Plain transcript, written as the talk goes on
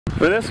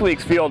For this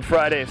week's Field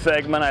Friday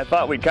segment, I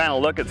thought we'd kind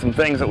of look at some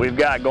things that we've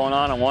got going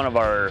on in one of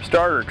our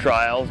starter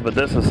trials, but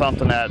this is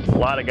something that a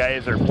lot of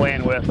guys are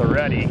playing with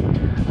already,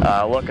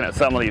 looking at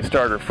some of these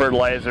starter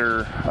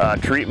fertilizer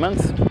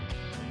treatments.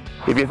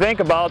 If you think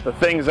about the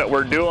things that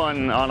we're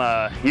doing on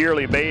a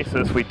yearly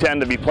basis, we tend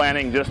to be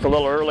planting just a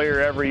little earlier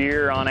every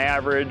year on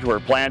average.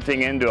 We're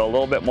planting into a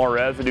little bit more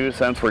residue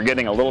since we're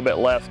getting a little bit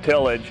less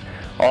tillage.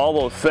 All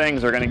those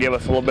things are going to give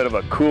us a little bit of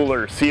a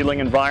cooler seedling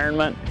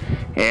environment,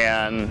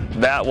 and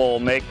that will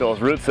make those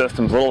root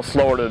systems a little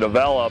slower to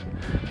develop,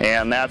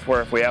 and that's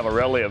where if we have a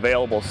readily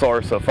available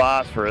source of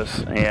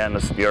phosphorus and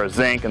or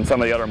zinc and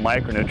some of the other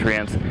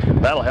micronutrients,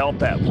 that'll help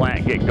that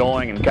plant get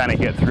going and kind of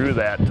get through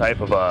that type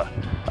of a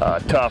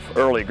tough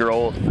early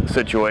growth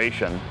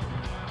situation.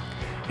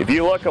 If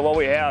you look at what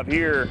we have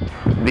here,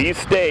 these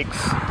stakes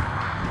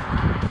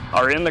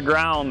are in the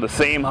ground the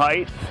same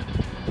height,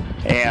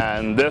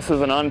 and this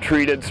is an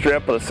untreated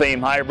strip of the same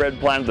hybrid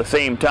planted at the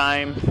same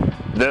time.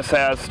 This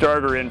has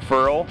starter in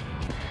furrow.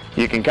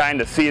 You can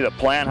kind of see the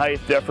plant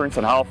height difference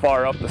and how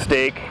far up the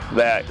stake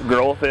that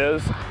growth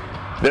is.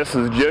 This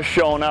is just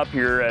showing up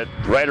here at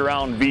right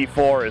around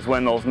V4 is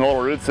when those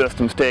nodal root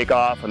systems take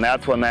off, and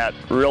that's when that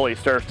really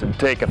starts to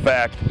take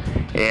effect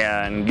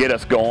and get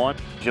us going.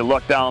 As you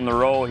look down the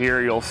row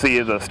here, you'll see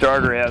the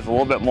starter has a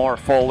little bit more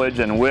foliage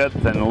and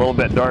width and a little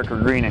bit darker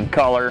green in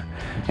color,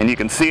 and you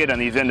can see it in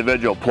these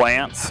individual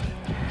plants.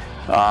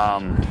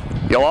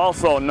 You'll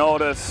also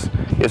notice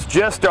it's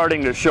just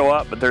starting to show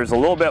up, but there's a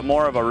little bit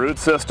more of a root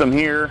system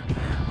here,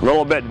 a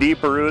little bit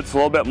deeper roots, a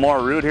little bit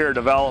more root hair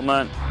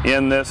development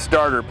in this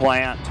starter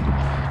plant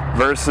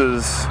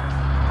versus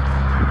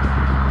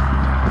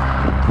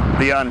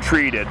the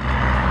untreated.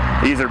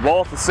 These are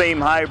both the same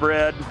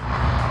hybrid,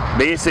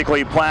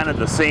 basically planted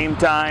the same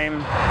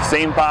time,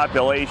 same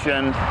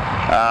population,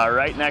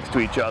 right next to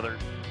each other.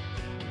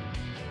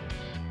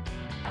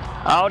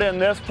 Out in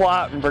this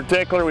plot in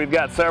particular, we've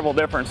got several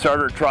different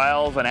starter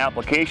trials and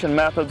application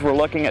methods we're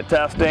looking at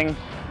testing.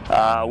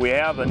 We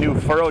have a new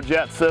furrow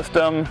jet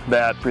system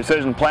that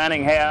Precision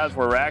Planting has,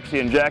 where we're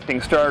actually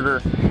injecting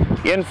starter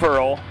in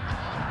furrow,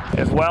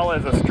 as well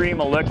as a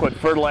stream of liquid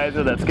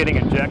fertilizer that's getting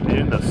injected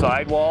into the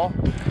sidewall.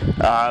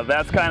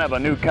 That's kind of a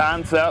new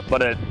concept,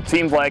 but it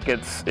seems like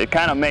it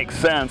kind of makes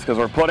sense because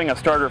we're putting a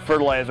starter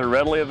fertilizer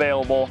readily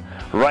available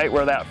right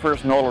where that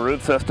first nodal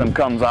root system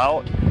comes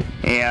out,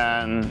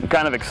 and I'm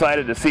kind of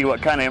excited to see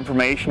what kind of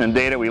information and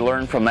data we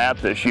learn from that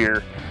this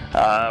year.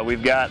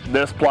 We've got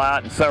this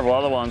plot and several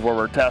other ones where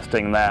we're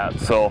testing that.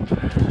 So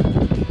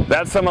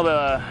that's some of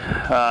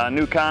the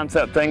new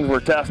concept things we're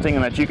testing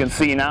and that you can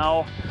see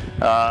now.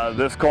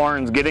 This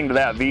corn's getting to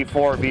that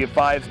V4,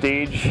 V5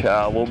 stage.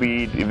 We'll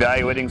be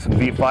evaluating some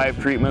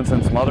V5 treatments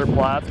and some other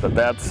plots, but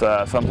that's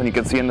something you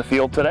can see in the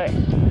field today.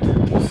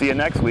 We'll see you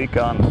next week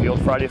on the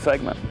Field Friday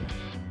segment.